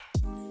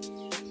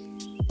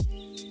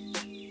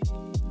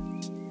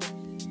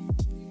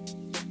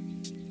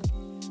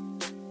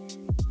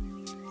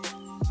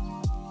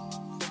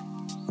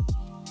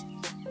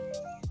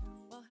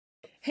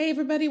Hey,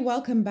 everybody,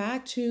 welcome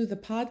back to the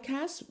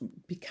podcast,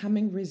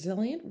 Becoming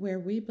Resilient, where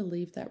we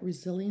believe that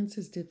resilience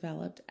is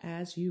developed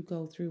as you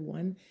go through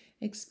one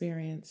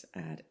experience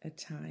at a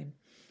time.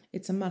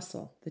 It's a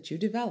muscle that you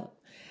develop.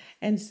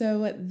 And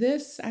so, at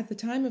the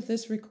time of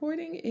this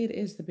recording, it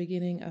is the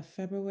beginning of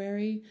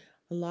February.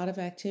 A lot of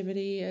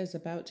activity is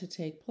about to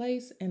take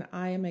place, and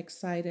I am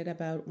excited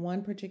about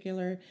one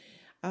particular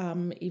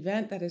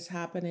event that is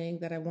happening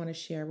that I want to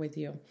share with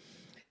you.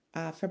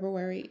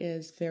 February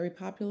is very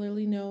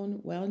popularly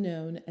well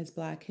known as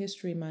Black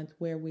History Month,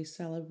 where we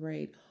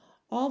celebrate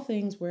all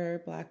things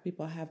where Black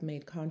people have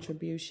made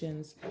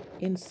contributions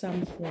in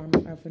some form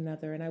or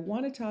another. And I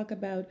want to talk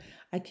about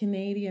a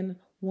Canadian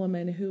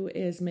woman who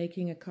is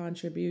making a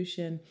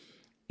contribution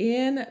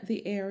in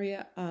the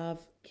area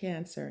of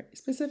cancer,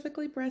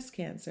 specifically breast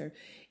cancer.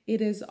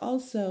 It is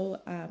also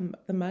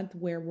the month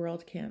where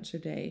World Cancer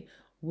Day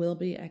will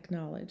be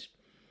acknowledged.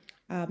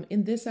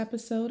 In this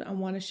episode, I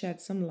want to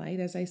shed some light,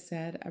 as I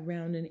said,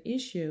 around an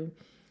issue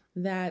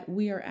that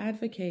we are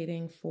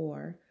advocating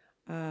for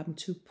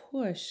to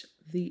push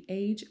the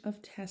age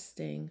of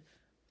testing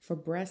for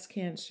breast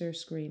cancer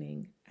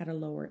screening at a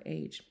lower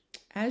age.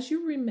 As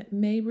you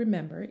may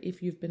remember,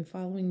 if you've been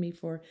following me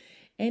for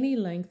any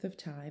length of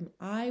time,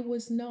 I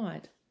was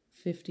not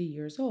 50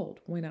 years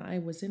old when I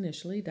was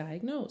initially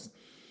diagnosed.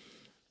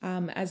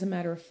 As a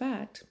matter of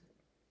fact,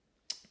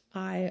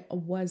 I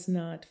was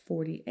not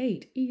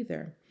 48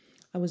 either.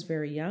 I was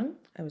very young.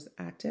 I was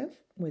active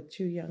with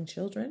 2 young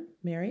children,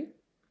 married.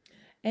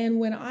 And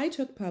when I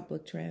took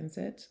public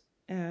transit,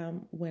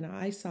 when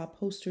I saw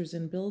posters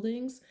in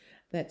buildings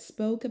that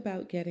spoke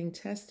about getting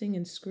testing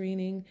and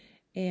screening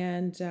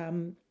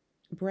and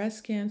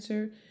breast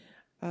cancer,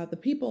 the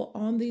people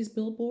on these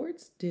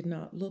billboards did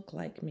not look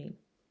like me.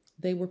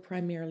 They were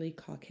primarily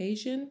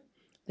Caucasian.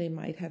 They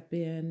might have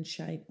been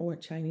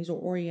Chinese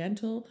or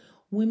Oriental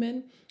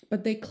women,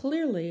 but they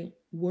clearly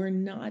were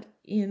not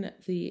in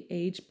the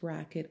age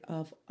bracket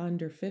of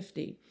under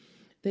 50.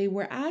 They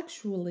were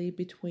actually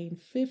between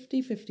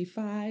 50,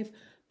 55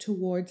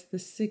 towards the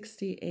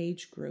 60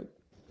 age group.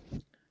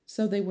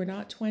 So they were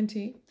not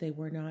 20, they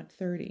were not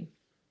 30,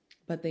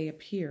 but they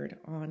appeared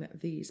on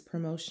these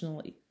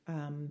promotional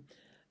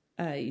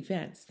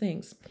events,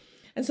 things.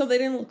 And so they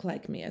didn't look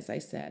like me, as I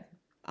said.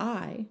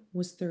 I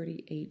was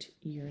 38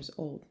 years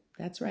old.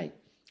 That's right.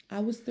 I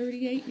was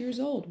 38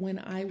 years old when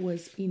I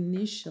was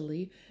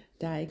initially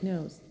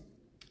diagnosed.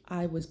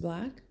 I was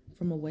Black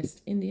from a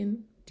West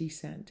Indian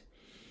descent.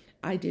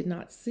 I did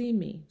not see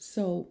me.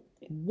 So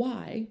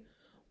why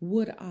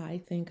would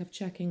I think of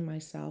checking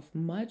myself,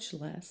 much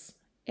less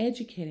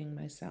educating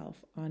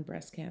myself on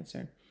breast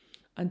cancer?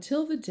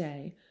 Until the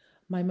day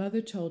my mother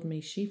told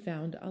me she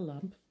found a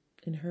lump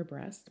in her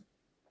breast.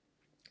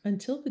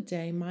 Until the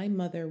day my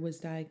mother was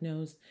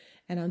diagnosed,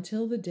 and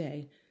until the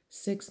day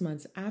 6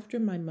 months after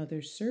my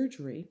mother's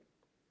surgery,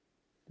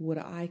 would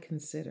I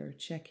consider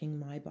checking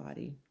my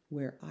body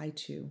where I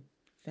too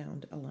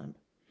found a lump.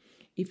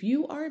 If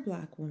you are a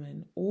Black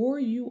woman, or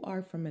you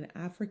are from an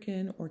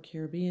African or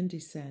Caribbean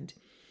descent,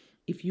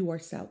 if you are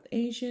South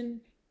Asian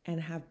and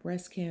have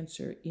breast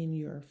cancer in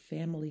your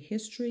family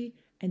history,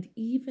 and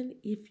even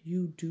if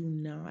you do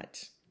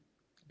not,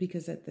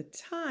 because at the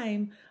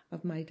time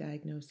of my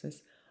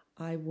diagnosis,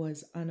 I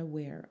was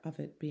unaware of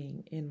it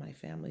being in my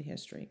family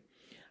history.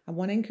 I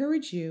want to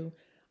encourage you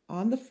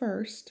on the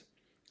first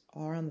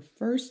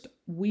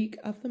week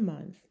of the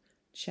month,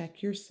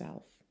 check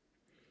yourself.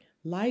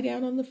 Lie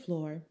down on the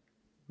floor,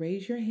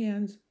 raise your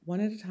hands one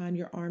at a time,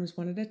 your arms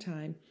one at a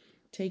time.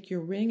 Take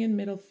your ring and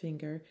middle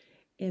finger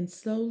and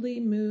slowly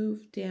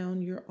move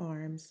down your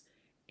arms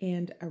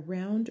and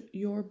around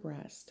your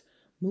breast,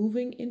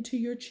 moving into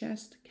your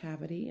chest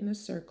cavity in a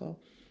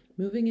circle,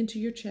 moving into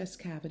your chest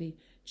cavity.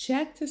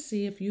 Check to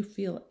see if you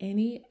feel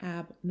any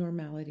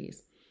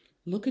abnormalities.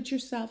 Look at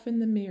yourself in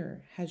the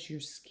mirror. Has your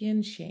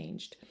skin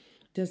changed?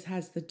 Does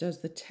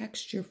the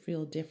texture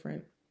feel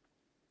different?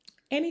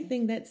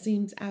 Anything that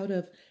seems out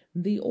of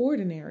the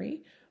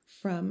ordinary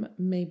from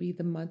maybe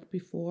the month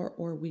before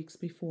or weeks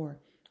before.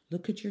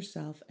 Look at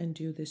yourself and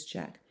do this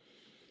check.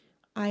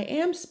 I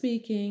am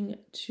speaking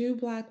to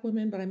Black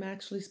women, but I'm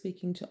actually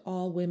speaking to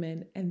all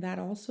women, and that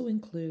also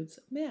includes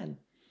men.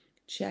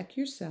 Check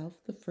yourself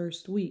the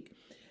first week.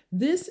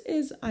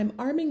 I'm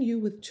arming you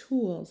with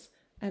tools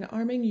and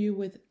arming you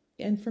with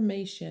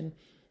information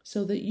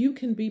so that you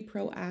can be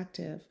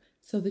proactive,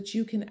 so that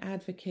you can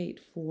advocate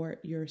for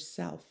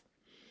yourself.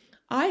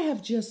 I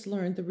have just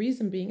learned, the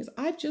reason being is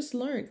I've just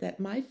learned that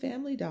my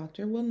family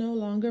doctor will no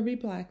longer be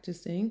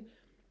practicing.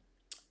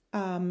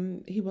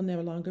 He will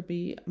no longer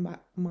be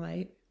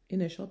my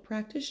initial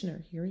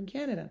practitioner here in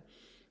Canada.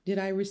 Did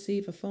I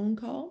receive a phone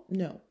call?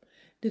 No.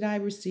 Did I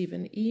receive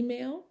an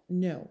email?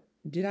 No.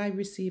 Did I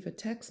receive a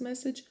text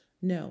message?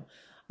 No.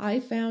 I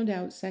found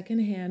out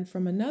secondhand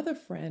from another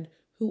friend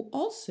who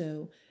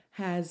also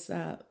has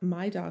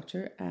my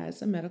doctor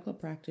as a medical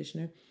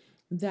practitioner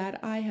that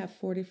I have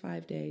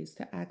 45 days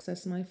to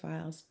access my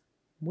files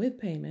with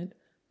payment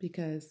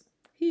because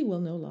he will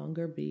no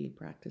longer be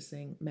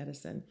practicing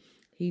medicine.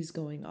 He's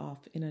going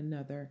off in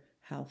another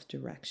health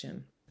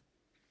direction.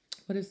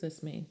 What does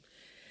this mean?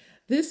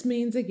 This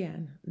means,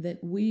 again,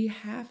 that we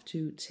have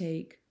to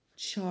take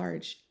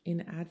charge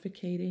in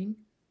advocating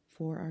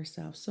for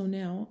ourselves. So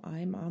now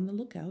I'm on the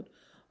lookout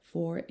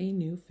for a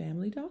new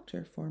family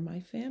doctor for my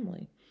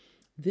family.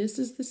 This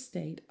is the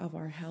state of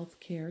our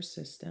healthcare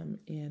system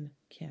in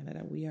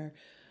Canada. We are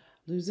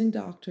losing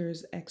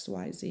doctors,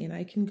 XYZ, and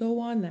I can go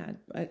on that.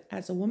 But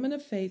as a woman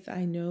of faith,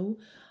 I know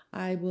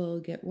I will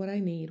get what I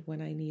need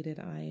when I need it.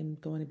 I am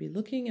going to be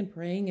looking and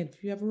praying. And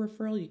if you have a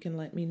referral, you can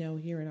let me know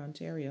here in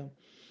Ontario.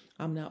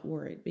 I'm not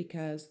worried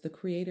because the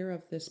creator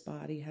of this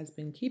body has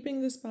been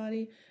keeping this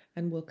body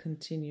and will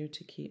continue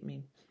to keep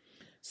me.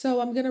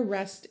 So I'm going to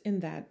rest in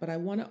that, but I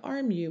want to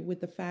arm you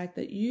with the fact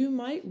that you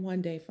might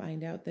one day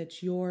find out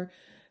that your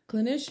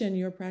clinician,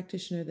 your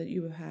practitioner that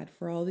you have had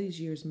for all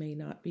these years may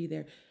not be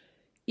there.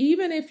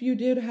 Even if you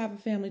did have a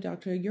family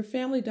doctor, your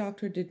family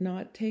doctor did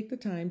not take the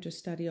time to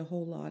study a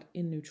whole lot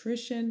in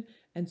nutrition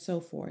and so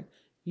forth.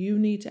 You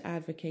need to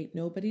advocate.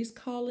 Nobody's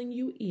calling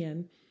you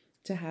in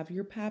to have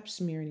your pap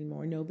smear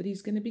anymore.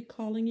 Nobody's going to be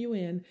calling you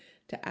in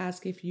to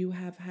ask if you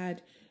have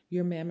had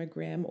your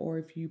mammogram or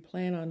if you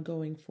plan on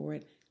going for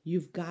it.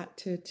 You've got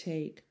to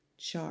take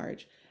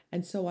charge.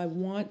 And so I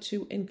want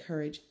to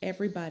encourage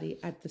everybody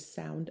at the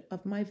sound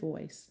of my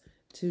voice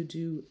to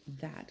do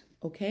that,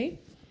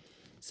 okay?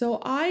 So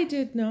I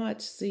did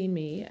not see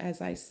me, as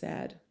I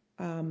said,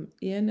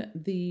 in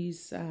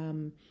these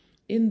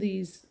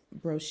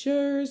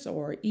brochures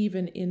or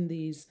even in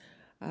these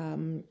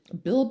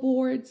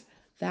billboards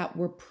that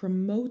were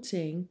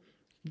promoting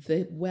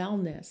the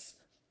wellness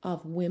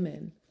of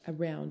women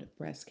around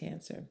breast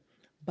cancer.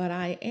 But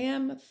I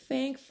am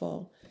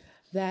thankful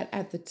that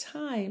at the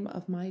time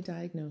of my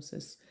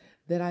diagnosis,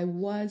 that I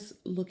was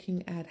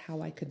looking at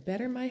how I could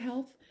better my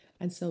health,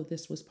 and so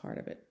this was part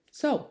of it.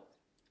 So,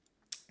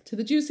 to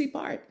the juicy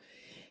part.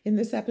 In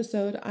this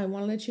episode, I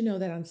want to let you know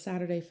that on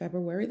Saturday,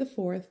 February the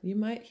 4th, you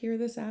might hear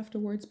this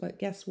afterwards, but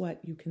guess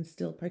what? You can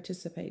still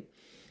participate.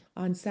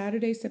 On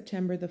Saturday,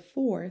 September the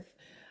 4th,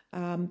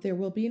 there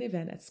will be an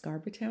event at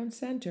Scarborough Town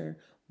Centre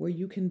where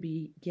you can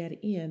get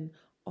in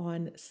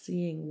on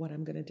seeing what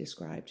I'm going to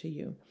describe to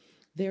you.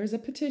 There's a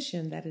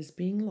petition that is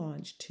being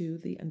launched to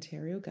the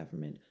Ontario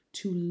government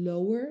to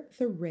lower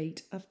the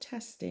rate of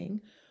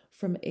testing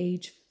from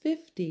age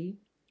 50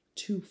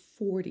 to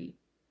 40.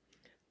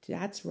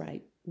 That's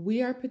right.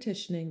 We are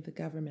petitioning the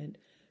government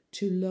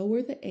to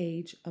lower the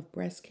age of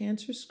breast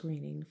cancer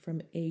screening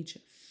from age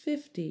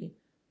 50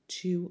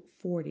 to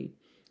 40.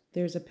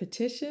 There's a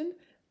petition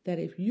that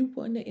if you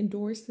want to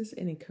endorse this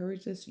and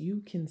encourage this,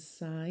 you can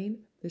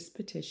sign this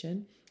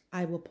petition.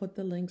 I will put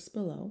the links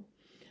below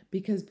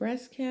because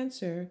breast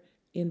cancer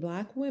in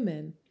Black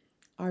women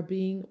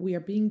we are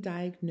being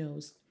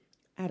diagnosed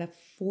at a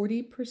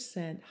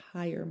 40%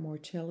 higher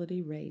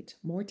mortality rate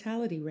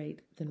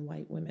than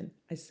white women.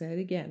 I say it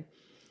again.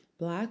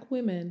 Black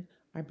women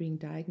are being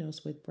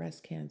diagnosed with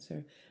breast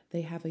cancer.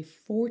 They have a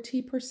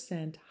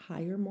 40%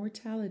 higher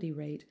mortality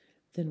rate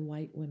than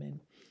white women.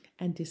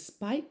 And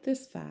despite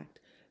this fact,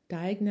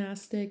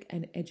 diagnostic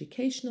and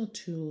educational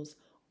tools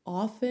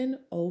often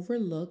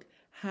overlook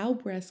how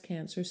breast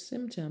cancer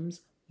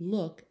symptoms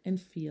look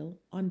and feel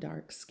on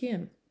dark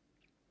skin.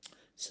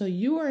 So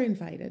you are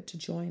invited to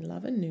join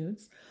Love and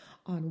Nudes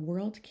on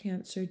World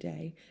Cancer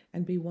Day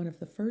and be one of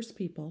the first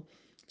people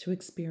to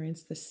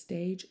experience the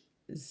Stage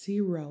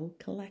Zero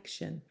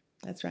collection.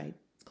 That's right.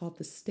 It's called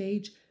the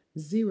Stage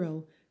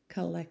Zero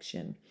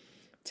collection.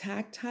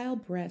 Tactile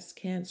breast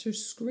cancer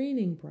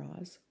screening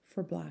bras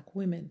for Black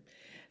women.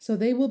 So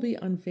they will be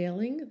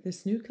unveiling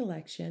this new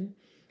collection,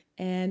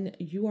 and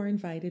you are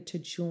invited to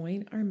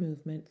join our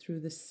movement through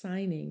the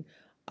signing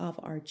of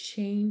our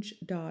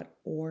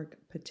change.org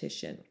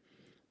petition.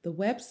 The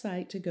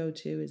website to go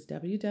to is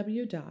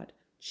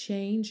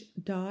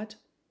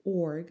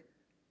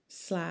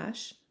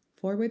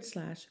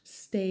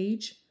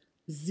www.change.org//stage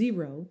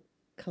zero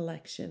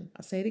collection.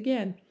 I'll say it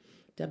again,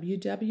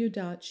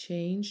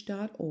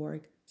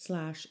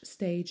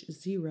 www.change.org/stage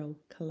zero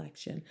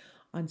collection.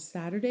 On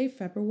Saturday,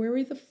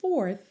 February the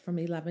 4th from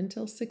 11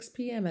 till 6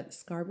 p.m. at the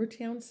Scarborough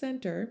Town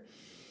Centre,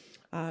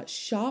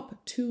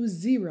 Shop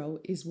 20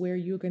 is where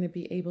you're going to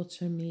be able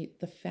to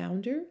meet the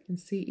founder and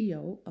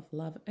CEO of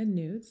Love and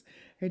Nudes.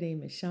 Her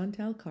name is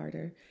Chantel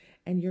Carter,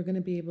 and you're going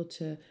to be able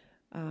to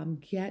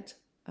get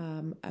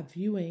a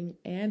viewing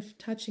and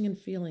touching and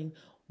feeling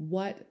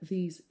what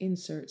these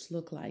inserts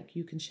look like.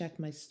 You can check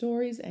my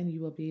stories and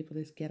you will be able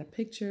to get a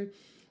picture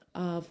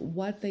of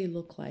what they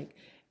look like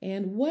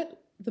and what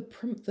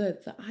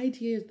the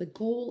idea is, the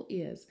goal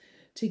is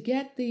to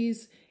get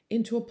these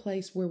into a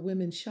place where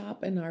women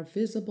shop and are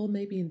visible,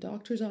 maybe in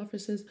doctor's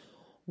offices,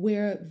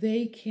 where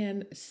they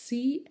can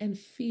see and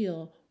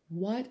feel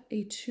what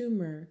a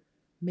tumor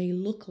may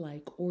look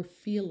like or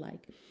feel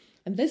like.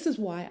 And this is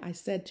why I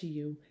said to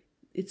you,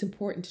 it's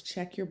important to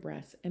check your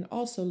breasts and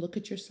also look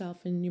at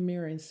yourself in your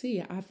mirror and see,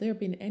 have there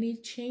been any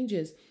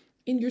changes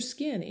in your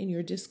skin, in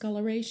your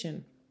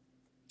discoloration?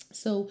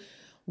 So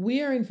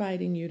We are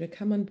inviting you to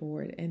come on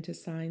board and to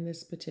sign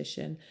this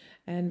petition.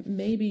 And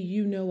maybe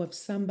you know of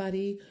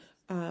somebody,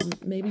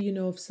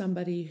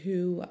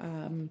 who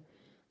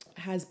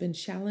has been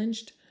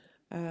challenged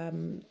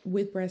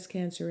with breast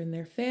cancer in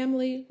their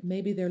family.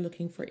 Maybe they're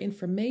looking for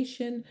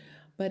information,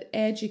 but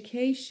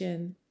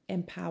education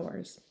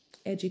empowers.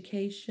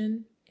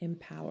 Education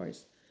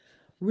empowers.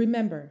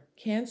 Remember,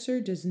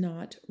 cancer does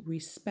not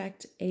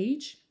respect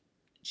age,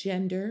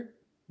 gender,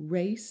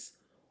 race,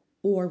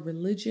 or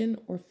religion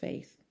or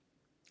faith.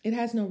 It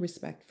has no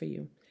respect for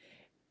you.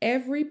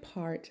 Every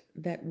part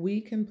that we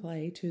can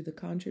play to the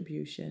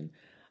contribution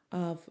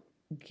of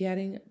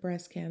getting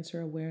breast cancer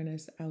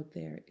awareness out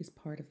there is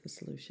part of the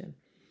solution.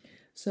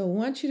 So I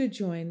want you to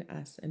join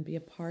us and be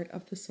a part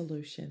of the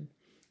solution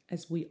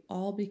as we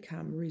all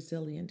become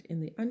resilient in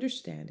the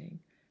understanding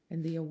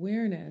and the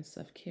awareness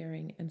of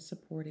caring and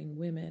supporting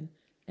women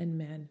and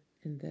men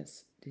in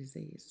this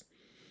disease.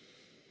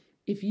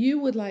 If you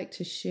would like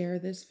to share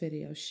this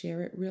video,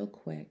 share it real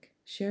quick.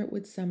 Share it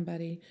with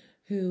somebody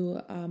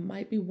who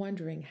might be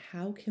wondering,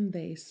 how can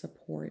they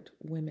support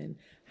women?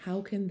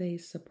 How can they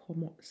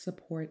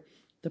support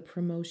the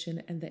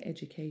promotion and the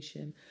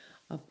education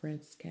of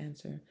breast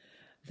cancer?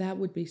 That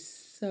would be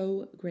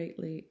so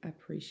greatly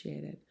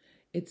appreciated.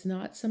 It's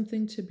not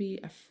something to be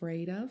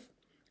afraid of,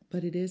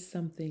 but it is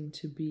something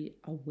to be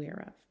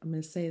aware of. I'm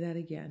going to say that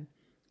again.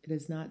 It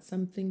is not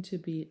something to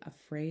be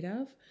afraid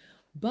of,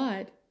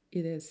 but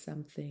it is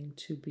something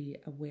to be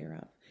aware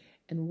of.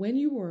 And when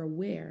you are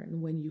aware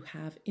and when you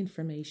have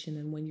information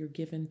and when you're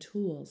given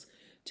tools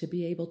to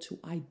be able to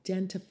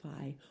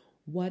identify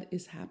what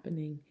is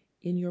happening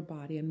in your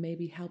body and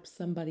maybe help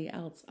somebody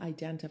else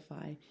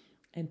identify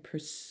and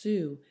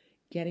pursue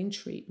getting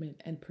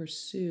treatment and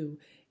pursue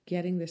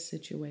getting the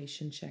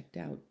situation checked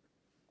out,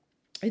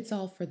 it's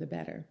all for the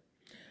better.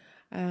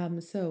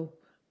 So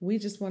we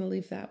just want to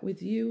leave that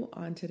with you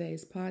on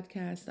today's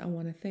podcast. I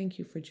want to thank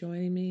you for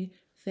joining me.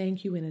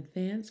 Thank you in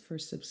advance for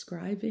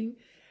subscribing.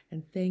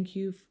 And thank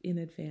you in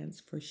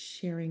advance for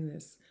sharing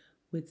this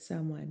with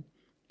someone.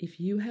 If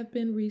you have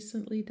been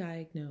recently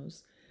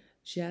diagnosed,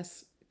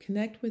 just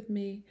connect with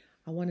me.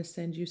 I want to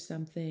send you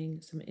some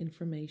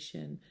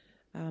information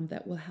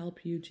that will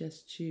help you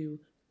just to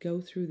go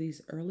through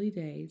these early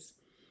days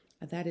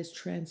that is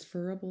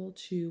transferable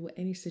to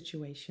any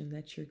situation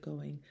that you're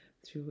going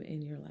through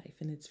in your life.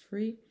 And it's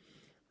free.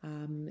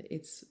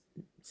 It's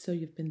So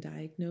You've Been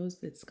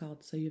Diagnosed. It's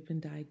called So You've Been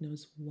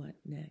Diagnosed, What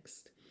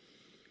Next?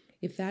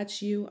 If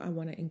that's you, I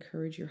want to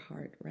encourage your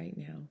heart right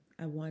now.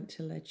 I want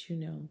to let you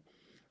know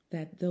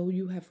that though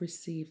you have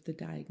received the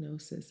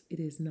diagnosis,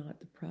 it is not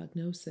the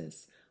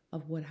prognosis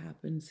of what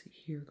happens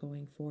here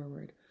going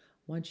forward.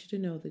 I want you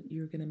to know that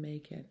you're going to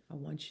make it. I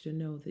want you to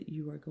know that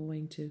you are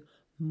going to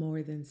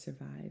more than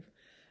survive.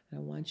 And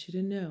I want you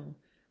to know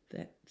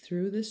that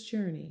through this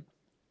journey,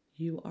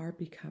 you are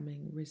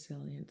becoming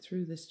resilient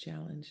through this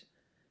challenge.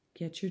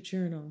 Get your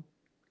journal,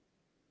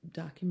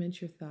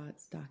 document your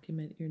thoughts,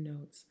 document your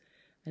notes,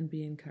 and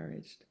be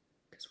encouraged,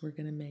 because we're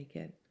going to make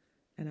it.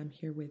 And I'm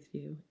here with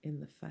you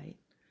in the fight.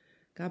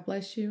 God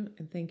bless you,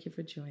 and thank you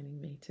for joining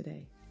me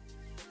today.